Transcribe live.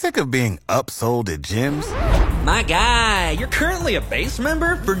Sick of being upsold at gyms? My guy, you're currently a base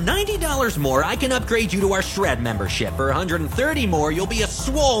member? For $90 more, I can upgrade you to our Shred membership. For $130 more, you'll be a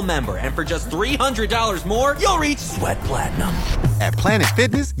Swole member. And for just $300 more, you'll reach Sweat Platinum. At Planet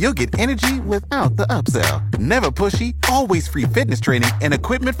Fitness, you'll get energy without the upsell. Never pushy, always free fitness training and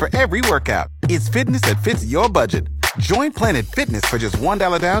equipment for every workout. It's fitness that fits your budget. Join Planet Fitness for just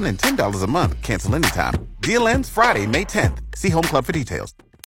 $1 down and $10 a month. Cancel anytime. Deal ends Friday, May 10th. See Home Club for details.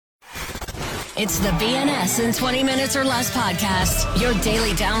 It's the BNS in 20 Minutes or Less podcast. Your daily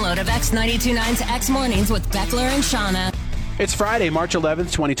download of X92.9's X Mornings with Beckler and Shauna. It's Friday, March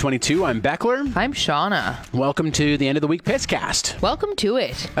 11th, 2022. I'm Beckler. I'm Shauna. Welcome to the end of the week Pisscast. Welcome to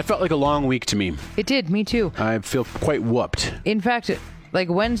it. That felt like a long week to me. It did, me too. I feel quite whooped. In fact, like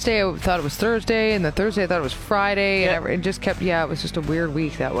Wednesday I thought it was Thursday, and the Thursday I thought it was Friday, and it just kept, it was just a weird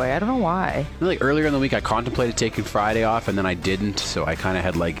week that way. I don't know why. Like earlier in the week I contemplated taking Friday off, and then I didn't, so I kind of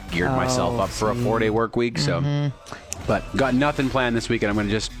had geared myself up for a 4-day work week. So, But got nothing planned this week, and I'm going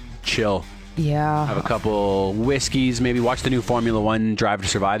to just chill. Yeah. Have a couple whiskeys, maybe watch the new Formula One Drive to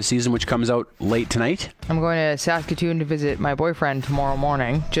Survive season, which comes out late tonight. I'm going to Saskatoon to visit my boyfriend tomorrow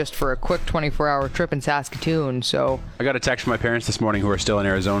morning, just for a quick 24-hour trip in Saskatoon, so... I got a text from my parents this morning who are still in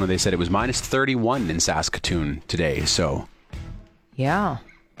Arizona. They said it was minus 31 in Saskatoon today, so... Yeah.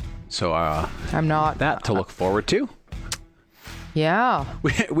 So, I'm not... That to look forward to. Yeah.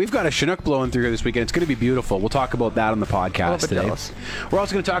 We've got a Chinook blowing through here this weekend. It's going to be beautiful. We'll talk about that on the podcast today. Jealous. We're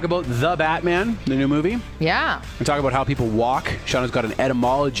also going to talk about The Batman, the new movie. Yeah. We'll talk about how people walk. Shauna's got an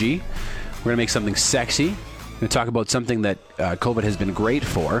etymology. We're going to make something sexy. We're going to talk about something that COVID has been great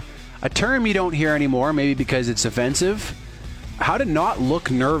for. A term you don't hear anymore, maybe because it's offensive. How to not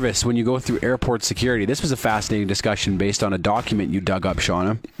look nervous when you go through airport security. This was a fascinating discussion based on a document you dug up,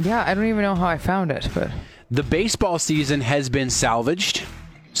 Shauna. Yeah, I don't even know how I found it, but... The baseball season has been salvaged,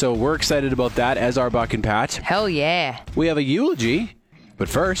 so we're excited about that, as are Buck and Pat. Hell yeah. We have a eulogy, but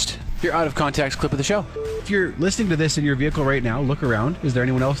first, your out-of-context clip of the show. If you're listening to this in your vehicle right now, look around. Is there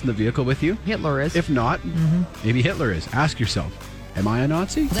anyone else in the vehicle with you? Hitler is. If not, maybe Hitler is. Ask yourself, am I a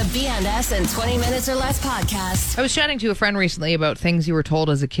Nazi? The BNS in 20 Minutes or Less podcast. I was chatting to a friend recently about things you were told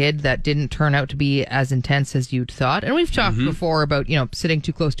as a kid that didn't turn out to be as intense as you'd thought. And we've talked before about, sitting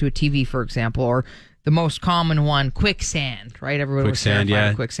too close to a TV, for example, or... The most common one, quicksand, right? Everyone quicksand, was terrified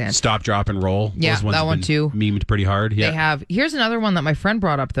of quicksand. Stop, drop, and roll. Yeah, those ones that have one been too. Memed pretty hard. Yeah. They have. Here's another one that my friend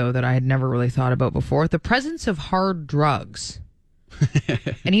brought up, though, that I had never really thought about before. The presence of hard drugs.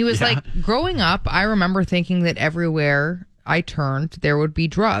 And he was like, growing up, I remember thinking that everywhere I turned, there would be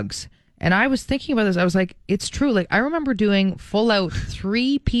drugs. And I was thinking about this. I was like, it's true. Like, I remember doing full-out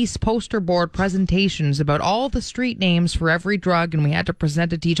 3-piece poster board presentations about all the street names for every drug, and we had to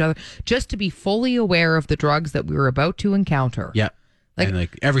present it to each other just to be fully aware of the drugs that we were about to encounter. Yeah. And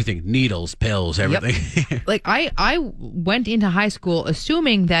everything, needles, pills, everything. Yep. Like, I went into high school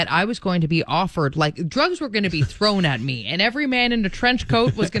assuming that I was going to be offered, drugs were going to be thrown at me, and every man in a trench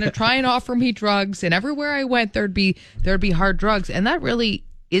coat was going to try and offer me drugs, and everywhere I went, there'd be hard drugs, and that really...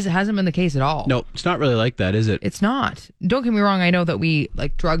 hasn't been the case at all. No, it's not really like that, is it? It's not. Don't get me wrong. I know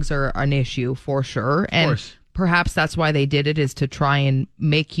that drugs are an issue for sure. And perhaps that's why they did it, is to try and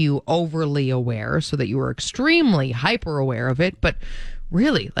make you overly aware so that you were extremely hyper aware of it. But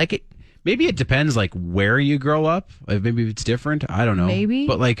really, maybe it depends where you grow up. Maybe it's different. I don't know. Maybe.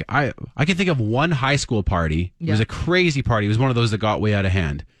 But I can think of one high school party. It was a crazy party. It was one of those that got way out of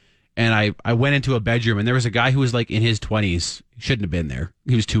hand. And I went into a bedroom, and there was a guy who was in his 20s. He shouldn't have been there.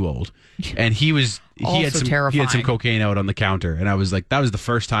 He was too old. And he had some cocaine out on the counter. And I was like, that was the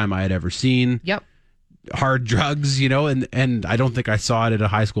first time I had ever seen hard drugs, and I don't think I saw it at a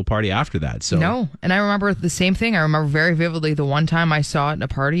high school party after that. So no. And I remember the same thing. I remember very vividly the one time I saw it at a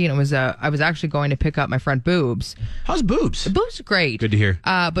party, and it was I was actually going to pick up my friend Boobs. How's Boobs? Boobs are great. Good to hear.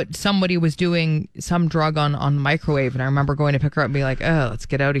 But somebody was doing some drug on the microwave, and I remember going to pick her up and be like, oh, let's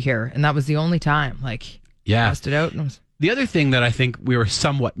get out of here. And that was the only time. Busted out. And it was... The other thing that I think we were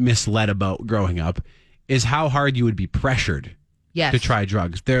somewhat misled about growing up is how hard you would be pressured to try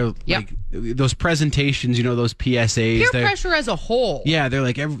drugs. They're those presentations, those PSAs. Peer pressure as a whole. Yeah, they're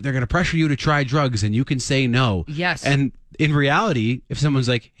they're going to pressure you to try drugs, and you can say no. Yes. And in reality, if someone's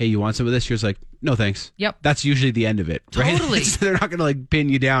like, hey, you want some of this? You're just like, no, thanks. Yep. That's usually the end of it. Right? Totally. They're not going to pin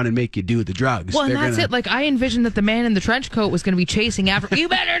you down and make you do the drugs. Well, and that's it. I envisioned that the man in the trench coat was going to be chasing after, you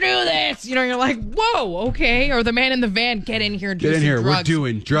better do this. You're like, whoa, okay. Or the man in the van, get in here and do some drugs. We're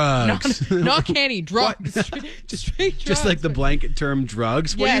doing drugs. Not candy, drugs. Just straight drugs. Just like the blanket term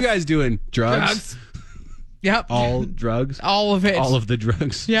drugs. What are you guys doing? Drugs. Yep. All drugs. All of it. All of the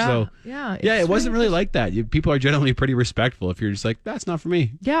drugs. Yeah. So, yeah. it wasn't really like that. People are generally pretty respectful. If you're just like, that's not for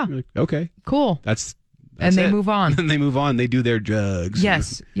me. Yeah. You're like, okay. Cool. That's and they it. move on. And they move on. They do their drugs.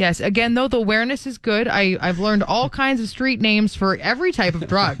 Yes. Again, though, the awareness is good. I've learned all kinds of street names for every type of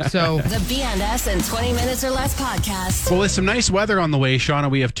drug. So The BNS in 20 Minutes or Less podcast. Well, with some nice weather on the way,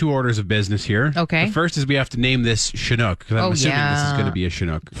 Shauna, we have 2 orders of business here. Okay. The first is we have to name this Chinook, because I'm assuming this is going to be a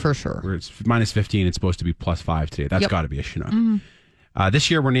Chinook. For sure. Where it's minus 15, it's supposed to be plus 5 today. That's got to be a Chinook. Mm-hmm.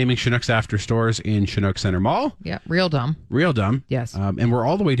 This year, we're naming Chinooks after stores in Chinook Center Mall. Yeah, real dumb. Real dumb. Yes. And we're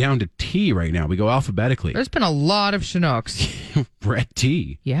all the way down to T right now. We go alphabetically. There's been a lot of Chinooks. We're at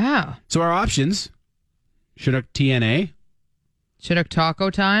T. Yeah. So our options, Chinook TNA, Chinook Taco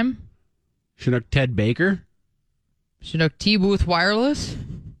Time, Chinook Ted Baker, Chinook T-Booth Wireless,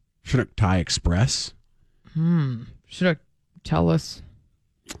 Chinook Thai Express, Chinook Tellus.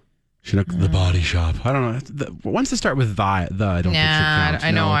 Chinook The Body Shop. I don't know. Once they start with the, I don't think should count.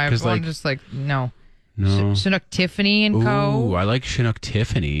 I know. No, I'm 'cause, just like, no. no. Chinook Tiffany and Co. Ooh, I like Chinook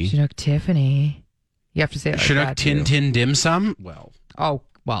Tiffany. Chinook Tiffany. You have to say it like Chinook that, Tin too. Tin Dim Sum. Well, Oh,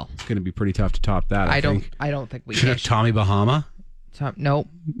 well. it's going to be pretty tough to top that. I think. I don't think we Chinook can. Tommy Bahama. Nope. No.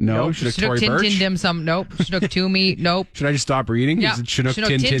 Nope. Chinook Chinook Tory Tin Tin Birch. Dim Sum. Nope. Chinook Toomey. Nope. Should I just stop reading? Yeah. Is it Chinook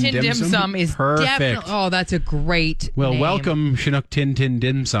Tin Tin Dim Sum? is perfect? definitely. Oh, that's a great. Well, name. welcome Chinook Tin Tin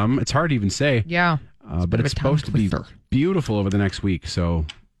Dim Sum. It's hard to even say. Yeah. But it's supposed to be beautiful over the next week, so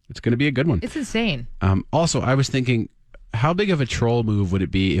it's going to be a good one. It's insane. Also, I was thinking, how big of a troll move would it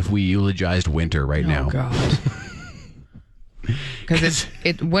be if we eulogized winter right now? Oh God. Because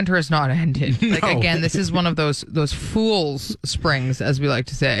winter has not ended. Like No. again, this is one of those fool's springs, as we like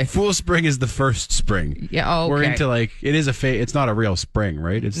to say. Full spring is the first spring. Yeah. Oh, okay. We're into it is it's not a real spring,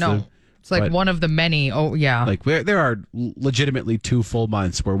 right? It's No. It's like but- one of the many. Oh yeah. Like there are legitimately 2 full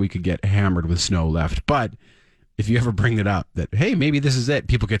months where we could get hammered with snow left. But if you ever bring it up that, hey, maybe this is it,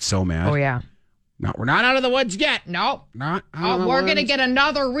 people get so mad. Oh yeah. No, we're not out of the woods yet. No. Not out of the We're woods. gonna get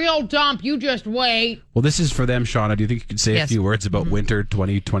another real dump. You just wait. Well, this is for them, Shauna. Do you think you could say a Yes. few words about winter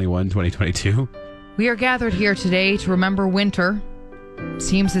 2021, 2022? We are gathered here today to remember winter.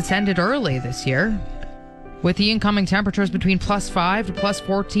 Seems it's ended early this year. With the incoming temperatures between +5 to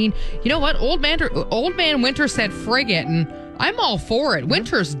 +14. You know what? Old man Winter said frig it, and I'm all for it.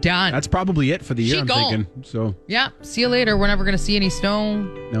 Winter's done. That's probably it for the year, I'm gone. thinking. So, Yeah, see you later. We're never going to see any snow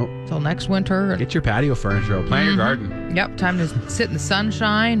no. until next winter. Get your patio furniture out. Plant your garden. Yep, time to sit in the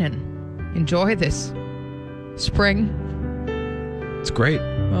sunshine and enjoy this spring. It's great.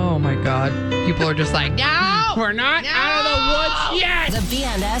 Oh my God. People are just like, no! We're not out of the woods yet. The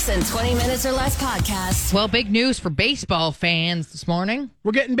BNS in 20 Minutes or Less podcast. Well, big news for baseball fans this morning.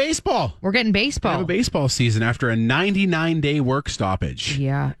 We're getting baseball. We're getting We baseball. have a baseball season after a 99-day work stoppage.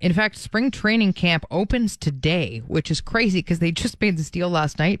 Yeah. In fact, spring training camp opens today, which is crazy because they just made this deal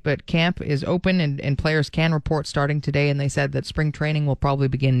last night, but camp is open and players can report starting today. And they said that spring training will probably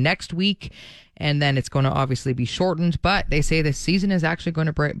begin next week. And then it's going to obviously be shortened, but they say the season is actually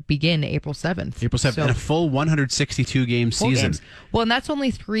going to begin April 7th. April 7th, So- and a full 162-game Full season. games. Well, and that's only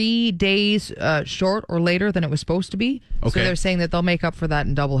 3 days short or later than it was supposed to be. Okay. So they're saying that they'll make up for that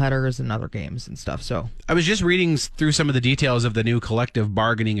in doubleheaders and other games and stuff. So I was just reading through some of the details of the new collective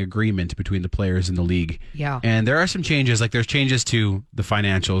bargaining agreement between the players in the league. Yeah. And there are some changes. Like there's changes to the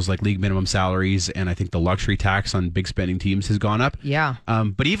financials, like league minimum salaries, and I think the luxury tax on big spending teams has gone up. yeah.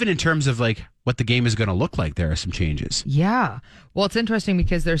 But even in terms of like what the game is going to look like, there are some changes. Yeah. Well, it's interesting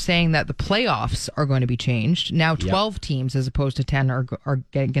because they're saying that the playoffs are going to be changed. Now 12 teams as opposed to 10 are going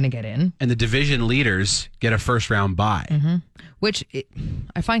to get in. And the division leaders get a first round bye. Which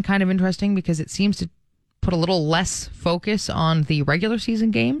I find kind of interesting because it seems to put a little less focus on the regular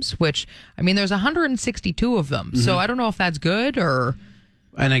season games, which, I mean, there's 162 of them. So I don't know if that's good or...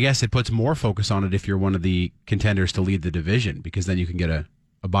 And I guess it puts more focus on it if you're one of the contenders to lead the division, because then you can get a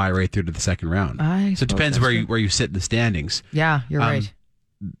bye right through to the second round. I So it suppose depends that's where you sit in the standings. Yeah, you're right.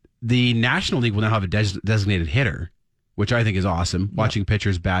 The National League will now have a designated hitter, which I think is awesome. Watching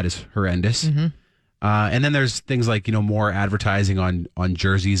pitchers bat is horrendous. And then there's things like, more advertising on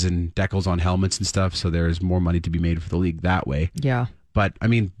jerseys and decals on helmets and stuff. So there's more money to be made for the league that way. Yeah. But, I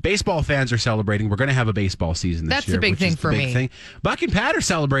mean, baseball fans are celebrating. We're going to have a baseball season this That's year. the big which thing is the for big me. thing. Buck and Pat are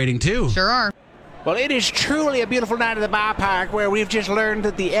celebrating, too. Sure are. Well, it is truly a beautiful night at the ballpark where we've just learned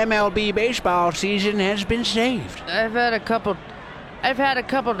that the MLB baseball season has been saved. I've had a couple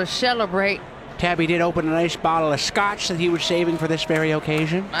to celebrate. Tabby did open a nice bottle of scotch that he was saving for this very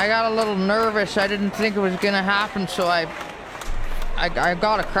occasion. I got a little nervous. I didn't think it was gonna happen, so I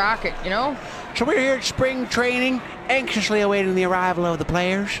got to crack it, So we're here at spring training, anxiously awaiting the arrival of the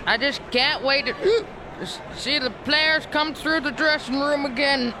players. I just can't wait to See the players come through the dressing room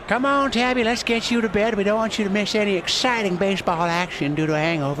again. Come on, Tabby, let's get you to bed. We don't want you to miss any exciting baseball action due to a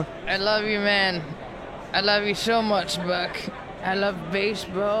hangover. I love you, man. I love you so much, Buck. I love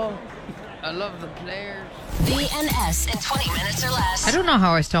baseball. I love the players. BNS in 20 minutes or less. I don't know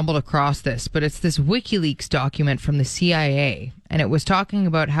how I stumbled across this, but it's this WikiLeaks document from the CIA, and it was talking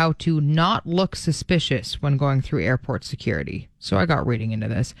about how to not look suspicious when going through airport security. So I got reading into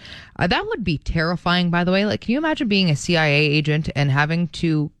this. That would be terrifying, by the way. Like, can you imagine being a CIA agent and having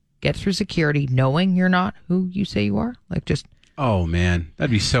to get through security knowing you're not who you say you are? Like, just... Oh, man. That'd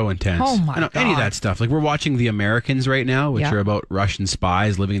be so intense. Oh, my I know, any of God. that stuff. Like, we're watching The Americans right now, which Yeah. are about Russian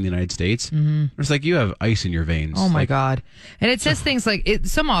spies living in the United States. Mm-hmm. It's like you have ice in your veins. Oh my Like, God. And it says things like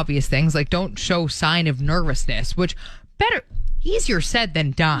some obvious things like don't show sign of nervousness, which easier said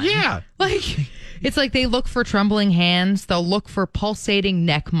than done. Yeah. Like it's like they look for trembling hands, they'll look for pulsating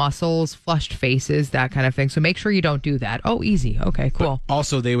neck muscles, flushed faces, that kind of thing. So make sure you don't do that. Oh, easy. Okay, cool.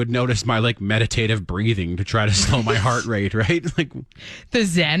 Also, they would notice my like meditative breathing to try to slow my heart rate, right? Like, The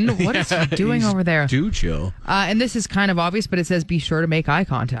Zen, what is he doing over there? Do chill. And this is kind of obvious, but it says be sure to make eye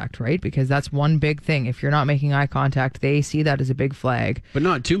contact, right? Because that's one big thing. If you're not making eye contact, they see that as a big flag. But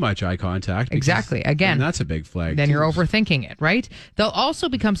not too much eye contact. because- Exactly. Again, and that's a big flag. Then too. you're overthinking it, right? They'll also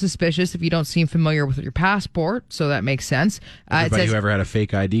become suspicious if you don't seem familiar with your passport, so that makes sense. Everybody it says, who ever had a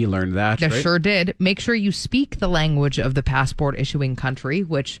fake ID learned that, they right? sure did. Make sure you speak the language of the passport issuing country,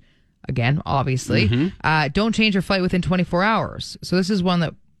 which, again, obviously, Mm-hmm. don't change your flight within 24 hours. So this is one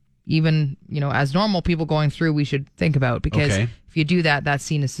that even, as normal people going through, we should think about because Okay. if you do that, that's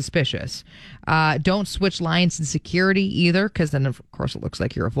seen as suspicious. Don't switch lines in security either, because then, of course, it looks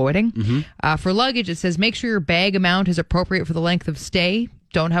like you're avoiding. For luggage, it says make sure your bag amount is appropriate for the length of stay.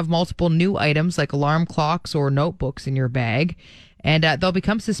 Don't have multiple new items like alarm clocks or notebooks in your bag. And they'll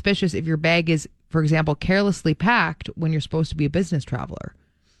become suspicious if your bag is, for example, carelessly packed when you're supposed to be a business traveler.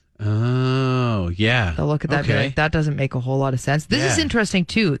 Oh, yeah. They'll look at that and be Okay. like, that doesn't make a whole lot of sense. This is Yeah. interesting,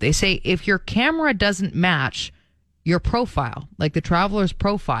 too. They say if your camera doesn't match your profile, like the traveler's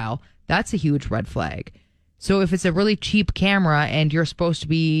profile, that's a huge red flag. So if it's a really cheap camera and you're supposed to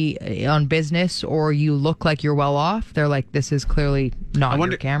be on business or you look like you're well off, they're like, this is clearly not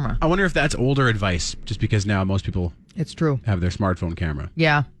your camera. I wonder if that's older advice, just because now most people It's true. have their smartphone camera.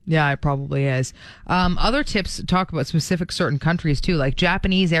 Yeah, it probably is. Other tips talk about specific certain countries too, like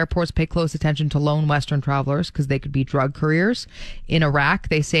Japanese airports pay close attention to lone Western travelers because they could be drug couriers. In Iraq,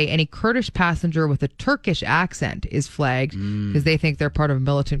 they say any Kurdish passenger with a Turkish accent is flagged because they think they're part of a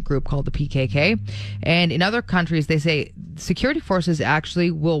militant group called the PKK. And in other countries, they say security forces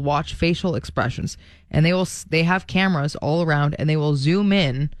actually will watch facial expressions, and they have cameras all around, and they will zoom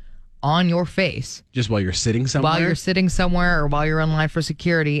in on your face Just while you're sitting somewhere? while you're sitting somewhere or while you're in line for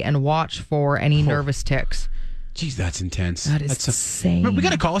security and watch for any nervous ticks. Jeez, that's intense. That is That's insane. We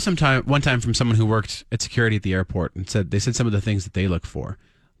got a call one time from someone who worked at security at the airport and they said some of the things that they look for.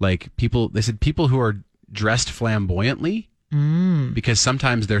 Like people who are dressed flamboyantly because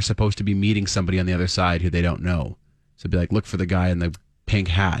sometimes they're supposed to be meeting somebody on the other side who they don't know. So it'd be like, look for the guy in the pink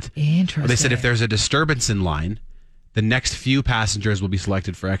hat. Interesting. Or they said if there's a disturbance in line, the next few passengers will be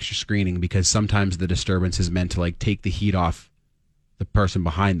selected for extra screening because sometimes the disturbance is meant to like take the heat off the person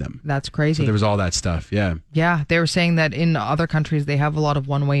behind them. That's crazy. So there was all that stuff. Yeah. Yeah, they were saying that in other countries they have a lot of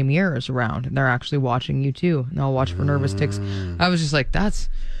one-way mirrors around, and they're actually watching you too. And they'll watch for nervous ticks. I was just like, that's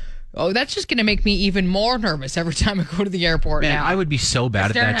just going to make me even more nervous every time I go to the airport Man, now. I would be so bad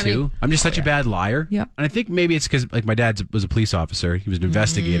at Staring that at me. too. I'm just such a bad liar. Yeah. And I think maybe it's because like my dad was a police officer. He was an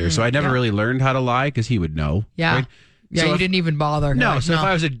investigator. So I never really learned how to lie because he would know. Yeah. Right? Yeah, So you if- didn't even bother. No, Like, so if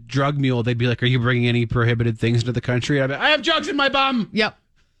I was a drug mule, they'd be like, "Are you bringing any prohibited things into the country?" I'd be, "I have drugs in my bum. Yep.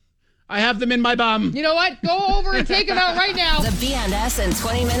 I have them in my bum." You know what? Go over and take them out right now. The BNS in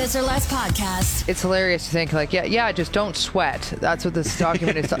 20 minutes or less podcast. It's hilarious to think like, yeah, just don't sweat. That's what this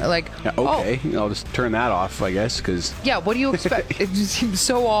document is like. Yeah, okay, I'll just turn that off, I guess, because Yeah, what do you expect? It just seems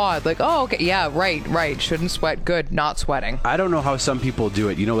so odd. Like, oh, okay, yeah, right. Shouldn't sweat. Good, not sweating. I don't know how some people do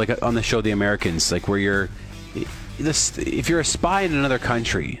it. You know, like on the show The Americans, like where if you're a spy in another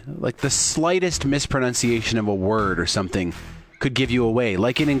country, like the slightest mispronunciation of a word or something could give you away.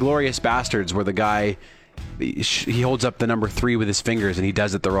 Like in Inglourious Bastards, where the guy, he holds up the number 3 with his fingers and he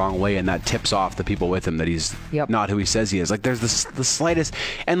does it the wrong way, and that tips off the people with him that he's not who he says he is. Like there's the slightest,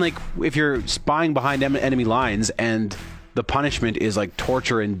 and like if you're spying behind enemy lines and the punishment is like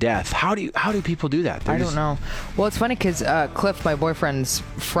torture and death, how do people do that? I don't know. Well, it's funny because Cliff, my boyfriend's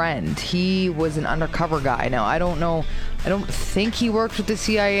friend, he was an undercover guy. Now, I don't know. I don't think he worked with the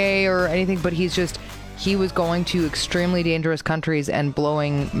CIA or anything, but he he was going to extremely dangerous countries and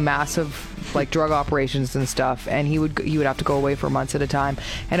blowing massive like drug operations and stuff, and he would have to go away for months at a time.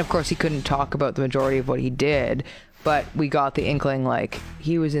 And of course he couldn't talk about the majority of what he did, but we got the inkling like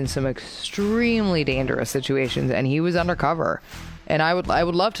he was in some extremely dangerous situations and he was undercover. And I would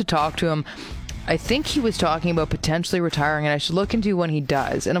love to talk to him. I think he was talking about potentially retiring, and I should look into when he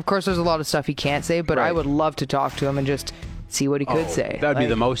does. And of course there's a lot of stuff he can't say, but I would love to talk to him and just see what he could say. That would be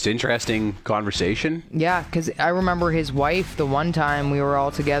the most interesting conversation. Yeah, because I remember his wife, the one time we were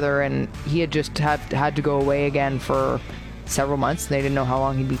all together, and he had just had to go away again for several months, and they didn't know how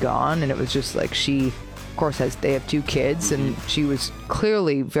long he'd be gone, and it was just like she, of course, they have 2 kids, and she was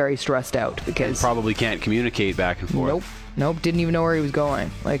clearly very stressed out because... Probably can't communicate back and forth. Nope, didn't even know where he was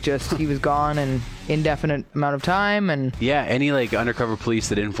going. Like, just, he was gone an indefinite amount of time, and... Yeah, any, like, undercover police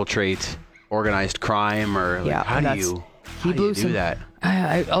that infiltrate organized crime, or, like, how do you do that?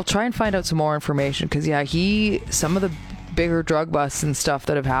 I'll try and find out some more information, because, some of the bigger drug busts and stuff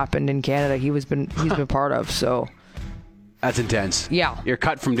that have happened in Canada, he's been part of, so... That's intense. Yeah. You're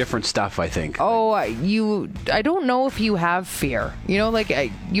cut from different stuff, I think. Oh, I don't know if you have fear. You know,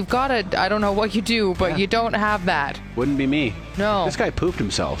 like, you've got to, I don't know what you do, but you don't have that. Wouldn't be me. No. This guy pooped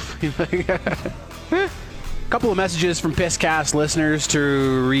himself. Couple of messages from Pisscast listeners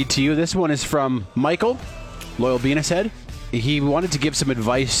to read to you. This one is from Michael, loyal Venus head. He wanted to give some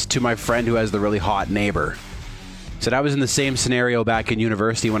advice to my friend who has the really hot neighbor. Said, I was in the same scenario back in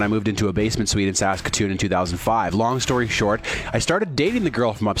university when I moved into a basement suite in Saskatoon in 2005. Long story short, I started dating the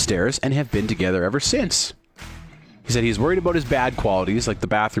girl from upstairs and have been together ever since. He said he's worried about his bad qualities, like the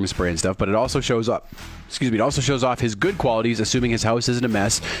bathroom spray and stuff, but it also shows off his good qualities, assuming his house isn't a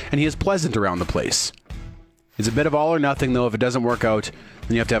mess and he is pleasant around the place. It's a bit of all or nothing, though. If it doesn't work out,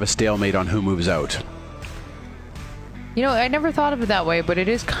 then you have to have a stalemate on who moves out. You know, I never thought of it that way, but it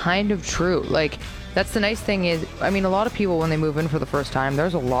is kind of true. Like, that's the nice thing is, I mean, a lot of people, when they move in for the first time,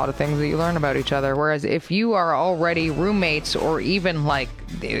 there's a lot of things that you learn about each other. Whereas if you are already roommates or even, like,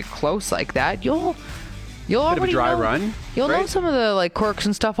 close like that, you'll already of a dry know, run. You'll know some of the, like, quirks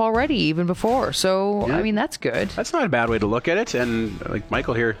and stuff already, even before. So, I mean, that's good. That's not a bad way to look at it. And, like,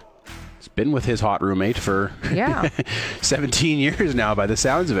 Michael here has been with his hot roommate for 17 years now, by the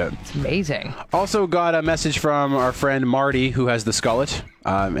sounds of it. It's amazing. Also got a message from our friend Marty, who has the Skullet.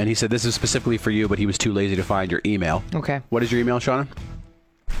 And he said this is specifically for you, but he was too lazy to find your email. Okay. What is your email, Shauna?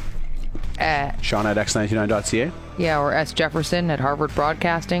 Shauna at x99.ca? Yeah, or sjefferson at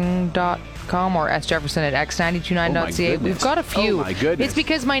harvardbroadcasting.com or sjefferson at x929.ca. We've got a few. Oh, my goodness. It's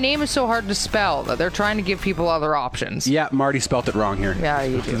because my name is so hard to spell that they're trying to give people other options. Yeah, Marty spelt it wrong here. Yeah,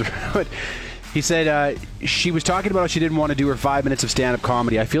 you do. He said she was talking about how she didn't want to do her 5 minutes of stand-up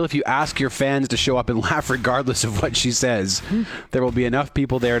comedy. I feel if you ask your fans to show up and laugh regardless of what she says, there will be enough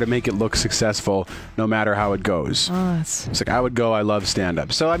people there to make it look successful no matter how it goes. It's like, I would go, I love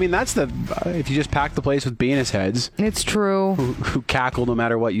stand-up. So, I mean, that's the... if you just pack the place with Venus heads... It's true. Who cackle no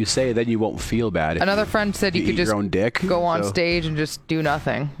matter what you say, then you won't feel bad. Another friend said you could just your own dick, go on stage and just do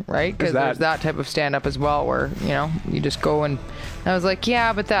nothing, right? Because there's that type of stand-up as well where, you know, you just go and I was like,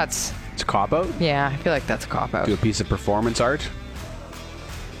 yeah, but that's... It's a cop-out? Yeah, I feel like that's a cop-out. Do a piece of performance art?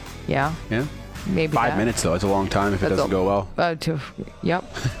 Yeah. Yeah? Maybe 5 minutes, though. It's a long time if it doesn't go well. Yep.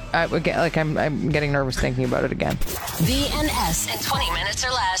 I'm getting nervous thinking about it again. VNS in 20 minutes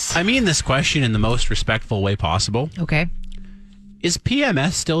or less. I mean this question in the most respectful way possible. Okay. Is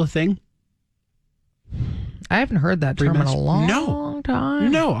PMS still a thing? I haven't heard that term in a long time.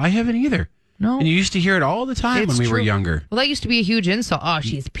 No, I haven't either. No. And you used to hear it all the time when we were younger. Well, that used to be a huge insult. Oh,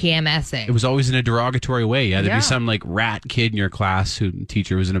 she's PMSing. It was always in a derogatory way. Yeah, there'd be some like rat kid in your class who the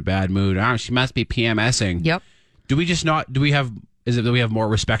teacher was in a bad mood. Oh, she must be PMSing. Yep. Do we have more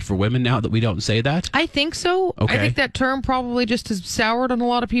respect for women now that we don't say that? I think so. Okay. I think that term probably just has soured on a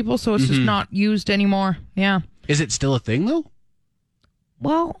lot of people, so it's just not used anymore. Yeah. Is it still a thing though?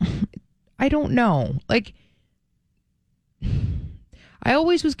 Well, I don't know. Like, I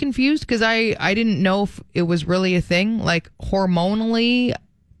always was confused because I didn't know if it was really a thing. Like, hormonally,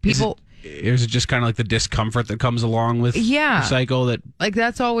 people... Is it just kind of like the discomfort that comes along with the cycle? That like,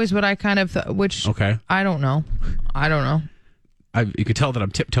 that's always what I kind of... which, I don't know. You could tell that I'm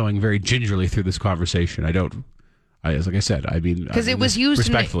tiptoeing very gingerly through this conversation. Like I said, I mean... Because it was used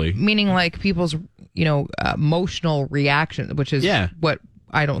respectfully. Meaning like people's, emotional reaction, which is what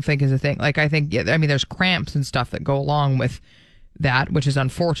I don't think is a thing. Like, I think, there's cramps and stuff that go along with that, which is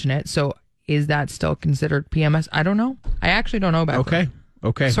unfortunate. So is that still considered PMS? I don't know. I actually don't know about that.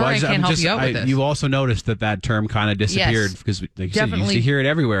 Okay. Sorry, I can't help you out with this. You also noticed that term kind of disappeared because, like you said, you used to hear it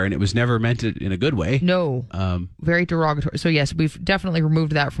everywhere, and it was never meant in a good way. No. Very derogatory. So, yes, we've definitely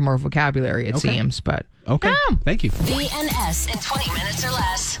removed that from our vocabulary, it seems. But okay. Thank you. BNS in 20 minutes or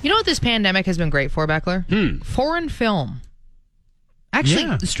less. You know what this pandemic has been great for, Beckler? Foreign film.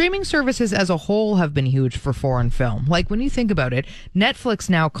 Actually, streaming services as a whole have been huge for foreign film. Like, when you think about it, Netflix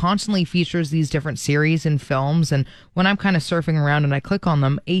now constantly features these different series and films, and when I'm kind of surfing around and I click on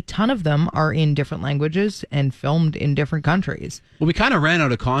them, a ton of them are in different languages and filmed in different countries. Well, we kind of ran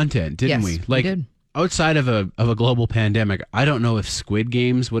out of content, didn't we? Like, we did. Outside of a global pandemic, I don't know if Squid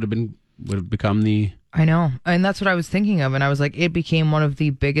Games would have become the... I know, and that's what I was thinking of, and I was like, it became one of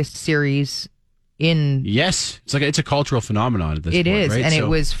the biggest series in... Yes, it's a cultural phenomenon at this point. It is, right? and it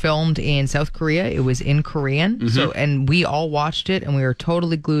was filmed in South Korea. It was in Korean, and we all watched it, and we were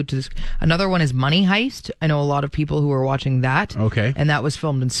totally glued to this. Another one is Money Heist. I know a lot of people who are watching that. Okay. And that was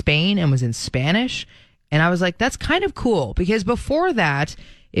filmed in Spain and was in Spanish, and I was like, that's kind of cool, because before that,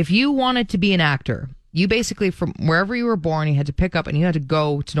 if you wanted to be an actor... You basically, from wherever you were born, you had to pick up and you had to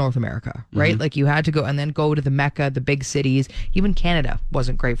go to North America, right? Like you had to go and then go to the Mecca, the big cities. Even Canada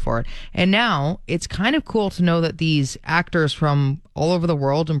wasn't great for it. And now it's kind of cool to know that these actors from all over the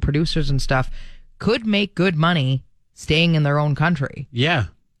world and producers and stuff could make good money staying in their own country. Yeah,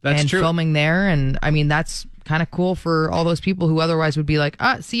 that's true. And filming there. And I mean, that's kind of cool for all those people who otherwise would be like,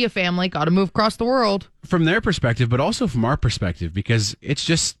 see ya, family, got to move across the world. From their perspective, but also from our perspective, because it's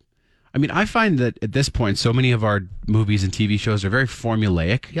just... I mean, I find that at this point, so many of our movies and TV shows are very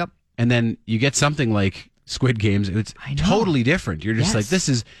formulaic. Yep. And then you get something like Squid Games. It's totally different. You're just like, this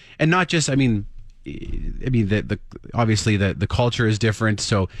is, and not just, I mean, the obviously the culture is different.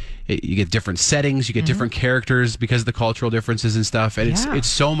 So you get different settings, you get different characters because of the cultural differences and stuff. And it's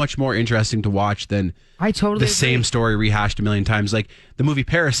so much more interesting to watch than the same story rehashed a million times. Like the movie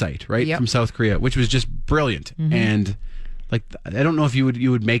Parasite, right? From South Korea, which was just brilliant. And like, I don't know if you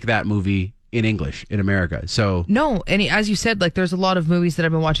would make that movie in English in America. So no, and as you said, like there's a lot of movies that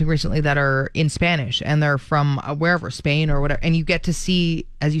I've been watching recently that are in Spanish and they're from wherever, Spain or whatever, and you get to see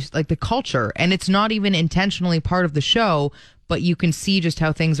like the culture, and it's not even intentionally part of the show, but you can see just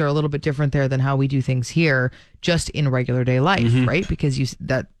how things are a little bit different there than how we do things here, just in regular day life, right? Because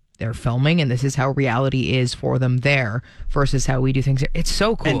they're filming, and this is how reality is for them there versus how we do things here. It's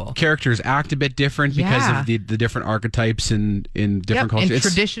so cool. And characters act a bit different because of the different archetypes in different cultures. And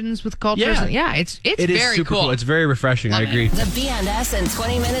traditions with cultures. It's very super cool. It's very refreshing. I agree. The BNS in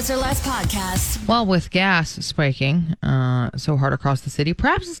 20 minutes or less podcast. Well, with gas spiking so hard across the city,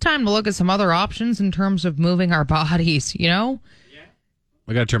 perhaps it's time to look at some other options in terms of moving our bodies, you know? Yeah.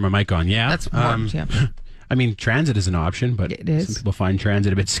 I got to turn my mic on. Yeah. That's important, I mean, transit is an option, but some people find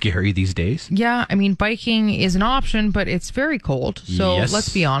transit a bit scary these days. Yeah, I mean, biking is an option, but it's very cold. So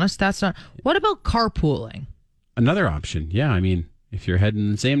let's be honest, that's not... What about carpooling? Another option, yeah. I mean, if you're heading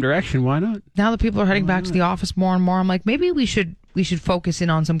in the same direction, why not? Now that people are heading back to the office more and more, I'm like, maybe we should focus in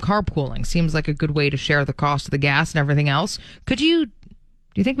on some carpooling. Seems like a good way to share the cost of the gas and everything else. Do you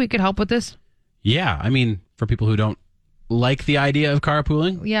think we could help with this? Yeah, I mean, for people who don't like the idea of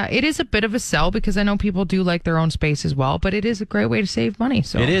carpooling. Yeah, it is a bit of a sell because I know people do like their own space as well, but it is a great way to save money.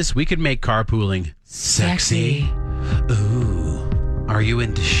 So it is. We could make carpooling sexy. Ooh. Are you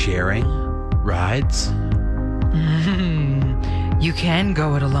into sharing rides? You can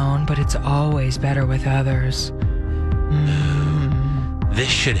go it alone, but it's always better with others. This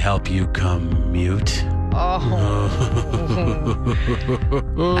should help you commute. I've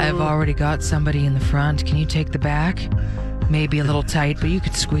already got somebody in the front. Can you take the back? Maybe a little tight, but you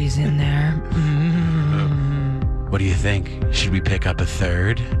could squeeze in there. What do you think? Should we pick up a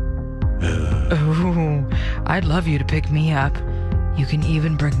third? Ooh, I'd love you to pick me up. You can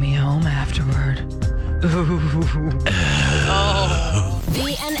even bring me home afterward.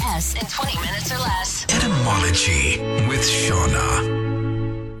 BNS in 20 minutes or less. Etymology with Shauna.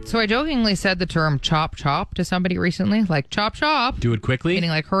 So I jokingly said the term chop chop to somebody recently, like chop chop. Do it quickly.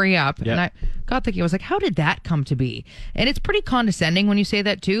 Meaning like hurry up. Yep. And I got thinking, I was like, how did that come to be? And it's pretty condescending when you say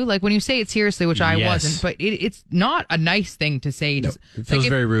that too. Like when you say it seriously, which I wasn't, but it's not a nice thing to say. No, it feels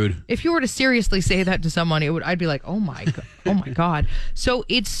very rude. If you were to seriously say that to someone, I'd be like, oh my God. So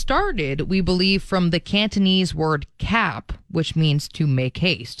it started, we believe, from the Cantonese word cap, which means to make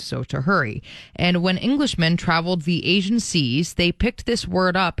haste, so to hurry. And when Englishmen traveled the Asian seas, they picked this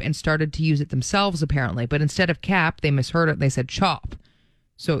word up and started to use it themselves, apparently. But instead of cap, they misheard it and they said chop.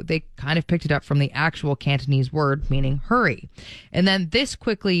 So they kind of picked it up from the actual Cantonese word, meaning hurry. And then this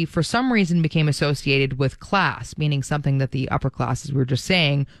quickly, for some reason, became associated with class, meaning something that the upper classes, we were just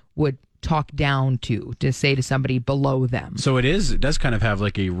saying, would talk down to say to somebody below them. So it does kind of have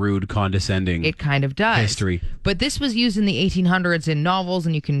like a rude, condescending. It kind of does. History. But this was used in the 1800s in novels,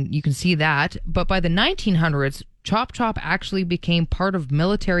 and you can see that. But by the 1900s, chop chop actually became part of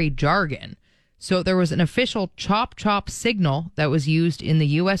military jargon. So there was an official chop chop signal that was used in the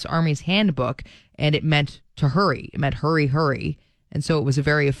U.S. Army's handbook, and it meant to hurry. It meant hurry, hurry. And so it was a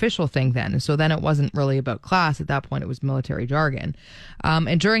very official thing then. And so then it wasn't really about class. At that point, it was military jargon.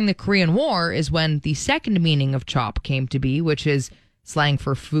 And during the Korean War is when the second meaning of chop came to be, which is slang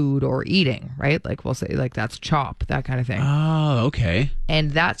for food or eating, right? Like we'll say, like that's chop, that kind of thing. Oh, okay.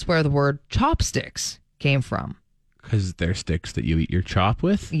 And that's where the word chopsticks came from. Because they're sticks that you eat your chop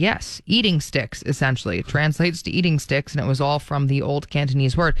with? Yes, eating sticks, essentially. It translates to eating sticks, and it was all from the old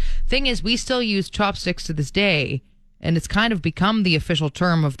Cantonese word. Thing is, we still use chopsticks to this day, and it's kind of become the official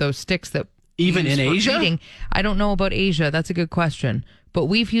term of those sticks that even in Asia? Eating. I don't know about Asia. That's a good question. But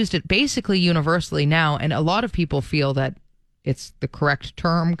we've used it basically universally now, and a lot of people feel that it's the correct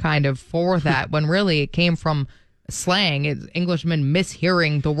term kind of for that, when really it came from slang. It's Englishmen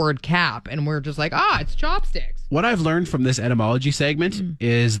mishearing the word cap, and we're just like, it's chopsticks. What I've learned from this etymology segment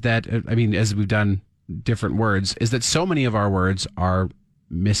is that, I mean, as we've done different words, is that so many of our words are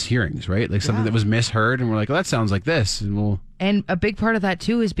mishearings, right? Like something that was misheard, and we're like, well, that sounds like this. And a big part of that,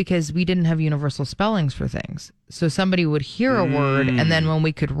 too, is because we didn't have universal spellings for things. So somebody would hear a word, and then when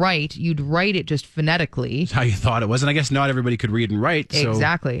we could write, you'd write it just phonetically. That's how you thought it was. And I guess not everybody could read and write. So.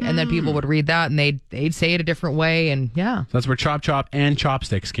 Exactly. And then people would read that, and they'd say it a different way, and yeah. So that's where chop chop and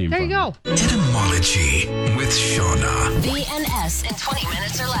chopsticks came from. There you go. Etymology with Shauna. BNS in 20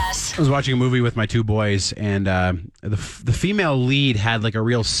 minutes or less. I was watching a movie with my two boys, and the female lead had like a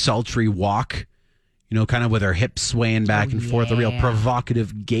real sultry walk, you know, kind of with her hips swaying back and forth, a real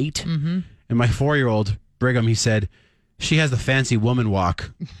provocative gait. Mm-hmm. And my 4-year-old, Brigham, he said, she has the fancy woman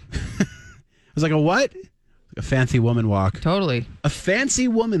walk. I was like, a what? A fancy woman walk. Totally. A fancy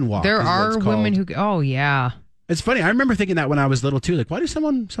woman walk. There are women who, yeah. It's funny. I remember thinking that when I was little too. Like, why do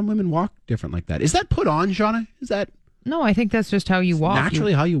some women walk different like that? Is that put on, Shauna? Is that? No, I think that's just how you walk.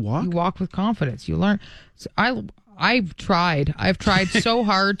 Naturally, how you walk? You walk with confidence. You learn. So I've tried so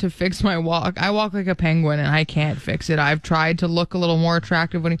hard to fix my walk. I walk like a penguin, and I can't fix it. I've tried to look a little more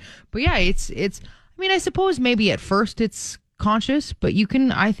attractive but yeah, it's. I mean, I suppose maybe at first it's conscious, but you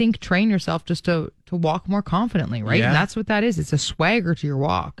can, I think, train yourself just to walk more confidently, right? Yeah. And that's what that is. It's a swagger to your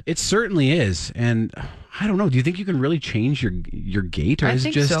walk. It certainly is, and I don't know. Do you think you can really change your gait, or I is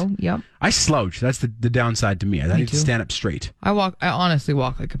think it just? So. Yep. I slouch. That's the downside to me. I need to stand up straight. I honestly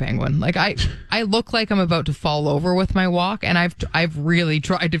walk like a penguin. Like I look like I'm about to fall over with my walk, and I've really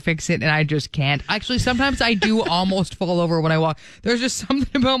tried to fix it, and I just can't. Actually, sometimes I do almost fall over when I walk. There's just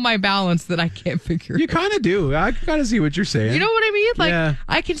something about my balance that I can't figure. You kind of do. I kind of see what you're saying. You know what I mean? Like yeah.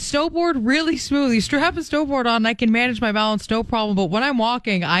 I can snowboard really smoothly, strap a snowboard on, and I can manage my balance no problem. But when I'm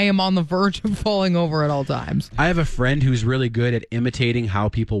walking, I am on the verge of falling over at all times. I have a friend who's really good at imitating how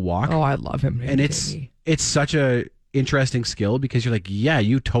people walk. Oh, I love him. And it's such a interesting skill, because you're like, yeah,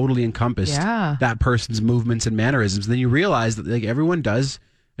 you totally encompassed that person's movements and mannerisms. And then you realize that like everyone does.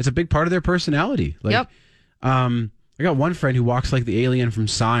 It's a big part of their personality. Like, yep. I got one friend who walks like the alien from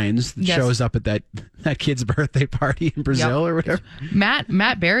Signs that shows up at that kid's birthday party in Brazil or whatever.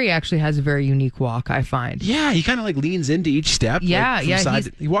 Matt Berry actually has a very unique walk, I find. Yeah, he kind of like leans into each step. Yeah,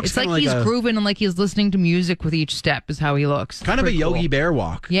 he walks. It's like he's grooving and like he's listening to music with each step is how he looks. Kind of a Yogi Bear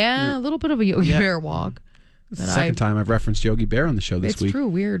walk. Yeah, a little bit of a Yogi Bear walk. It's the second time I've referenced Yogi Bear on the show this week. It's true,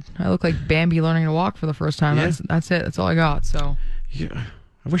 weird. I look like Bambi learning to walk for the first time. Yeah. That's it. That's all I got. So yeah,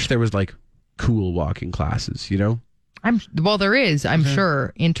 I wish there was like cool walking classes, you know? There is, I'm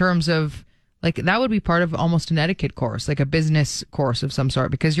sure, in terms of like that would be part of almost an etiquette course, like a business course of some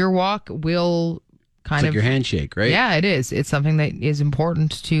sort, because your walk will it's like your handshake, right? Yeah, it is. It's something that is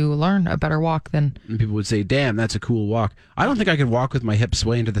important to learn a better walk than. And people would say, "Damn, that's a cool walk." I don't think I could walk with my hips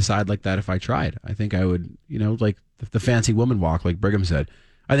swaying to the side like that if I tried. I think I would, like the fancy woman walk, like Brigham said.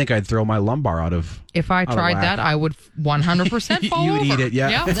 I think I'd throw my lumbar out of. If I tried that, I would 100% fall You would over. eat it,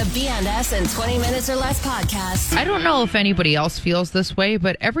 yeah. The BNS in 20 minutes or less podcast. I don't know if anybody else feels this way,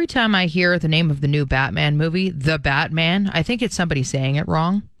 but every time I hear the name of the new Batman movie, The Batman, I think it's somebody saying it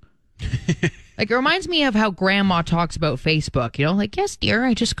wrong. Like, it reminds me of how Grandma talks about Facebook. Like, yes, dear,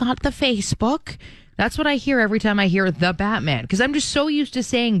 I just got the Facebook. That's what I hear every time I hear The Batman. Because I'm just so used to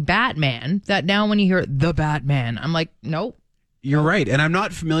saying Batman that now when you hear The Batman, I'm like, nope. You're right, and I'm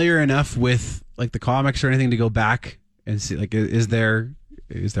not familiar enough with like the comics or anything to go back and see. Like, is there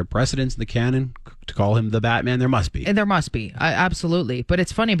precedence in the canon to call him the Batman? There must be. And there must be, absolutely. But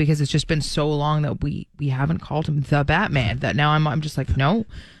it's funny because it's just been so long that we haven't called him the Batman that now I'm just like, no.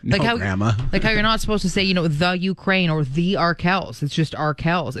 Like how, Grandma. Like how you're not supposed to say, the Ukraine or the Arkells. It's just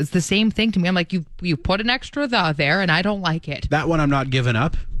Arkells. It's the same thing to me. I'm like, you put an extra the there and I don't like it. That one I'm not giving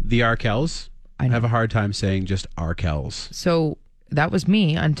up. The Arkells. I have a hard time saying just Arkells. So that was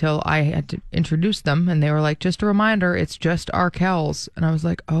me until I had to introduce them, and they were like, just a reminder, it's just Arkells. And I was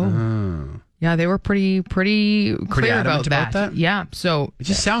like, oh. Yeah, they were pretty clear adamant about that. Yeah, so it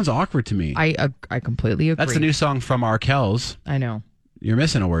just sounds awkward to me. I completely agree. That's the new song from Arkells. I know. You're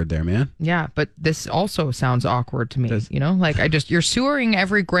missing a word there, man. Yeah, but this also sounds awkward to me. Like you're sewering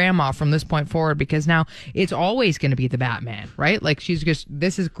every grandma from this point forward because now it's always going to be the Batman, right? Like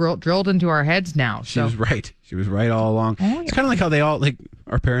this is drilled into our heads now. She was right. She was right all along. Oh, yeah. It's kind of like how they all, like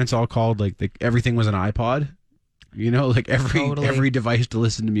our parents all called, like everything was an iPod. Like every device to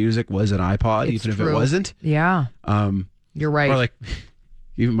listen to music was an iPod, it's even true. if it wasn't. Yeah. You're right. Or like,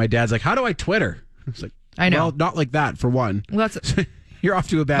 even my dad's like, how do I Twitter? It's like, I know. Well, not like that for one. Well, that's. You're off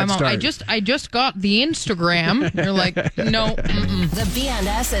to a bad start. I just got the Instagram. You're like, no. The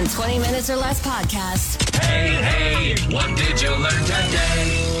BNS in 20 Minutes or Less podcast. Hey, what did you learn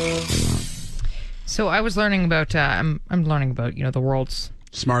today? So I was learning about, I'm learning about, the world's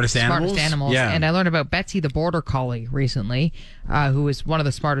smartest animals. Yeah. And I learned about Betsy the Border Collie recently, who is one of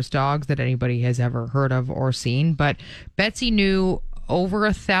the smartest dogs that anybody has ever heard of or seen. But Betsy knew over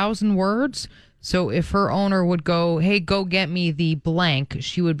 1,000 words. So if her owner would go, hey, go get me the blank,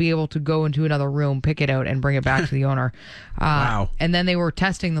 she would be able to go into another room, pick it out, and bring it back to the owner. Wow. And then they were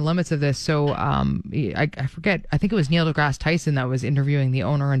testing the limits of this. So I forget, I think it was Neil deGrasse Tyson that was interviewing the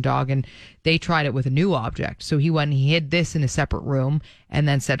owner and dog, and they tried it with a new object. So he went and he hid this in a separate room and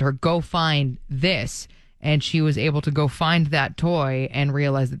then said to her, go find this. And she was able to go find that toy and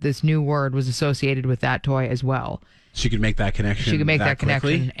realize that this new word was associated with that toy as well. She could make that connection. She could make that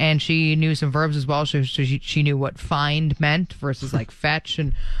quickly. connection. And she knew some verbs as well. So she knew what find meant versus like fetch.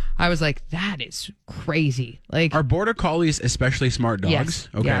 And I was like, that is crazy. Like, are Border Collies especially smart dogs? Yes.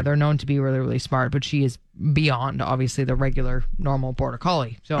 Okay. Yeah, they're known to be really, really smart. But she is beyond, obviously, the regular, normal Border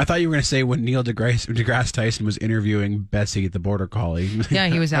Collie. So I thought you were going to say when Neil deGrasse Tyson was interviewing Betsy, the Border Collie. Yeah,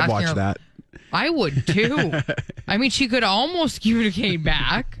 he was asking I'd watch her, that. I would, too. I mean, she could almost communicate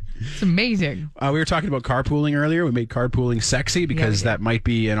back. It's amazing. We were talking about carpooling earlier. We made carpooling sexy because that might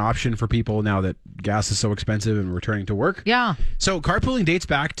be an option for people now that gas is so expensive and returning to work. Yeah. So carpooling dates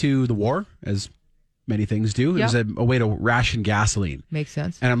back to the war, as many things do. It was a way to ration gasoline. Makes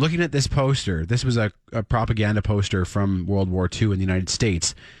sense. And I'm looking at this poster. This was a propaganda poster from World War II in the United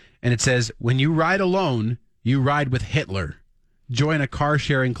States. And it says, when you ride alone, you ride with Hitler. Join a car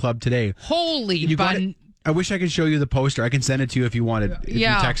sharing club today. Holy bun. I wish I could show you the poster. I can send it to you if you wanted. If you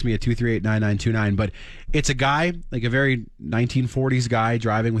text me at 238-9929. But it's a guy, like a very 1940s guy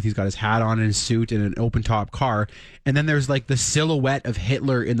driving he's got his hat on and his suit in an open top car. And then there's like the silhouette of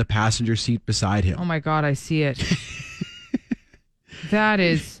Hitler in the passenger seat beside him. Oh my God, I see it. That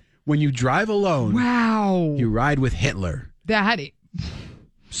is. When you drive alone. Wow. You ride with Hitler.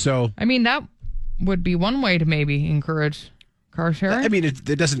 So. I mean, that would be one way to maybe encourage car sharing. I mean, it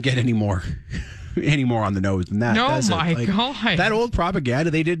doesn't get any more on the nose than that. No, my God. That old propaganda,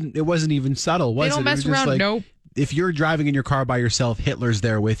 it wasn't even subtle, was it? They don't mess it was around, just like, nope. If you're driving in your car by yourself, Hitler's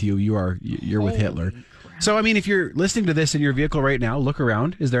there with you. You're with Hitler. Crap. So, I mean, if you're listening to this in your vehicle right now, look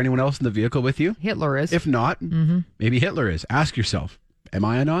around. Is there anyone else in the vehicle with you? Hitler is. If not, maybe Hitler is. Ask yourself, am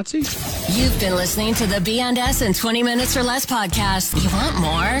I a Nazi? You've been listening to the BNS in 20 Minutes or Less podcast. You want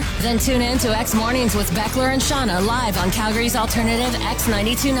more? Then tune in to X Mornings with Beckler and Shauna live on Calgary's alternative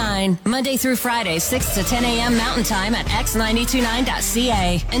X92.9. Monday through Friday, 6 to 10 a.m. Mountain Time at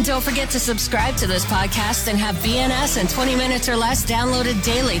x929.ca. And don't forget to subscribe to this podcast and have BNS in 20 Minutes or Less downloaded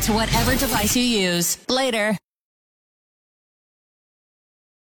daily to whatever device you use. Later.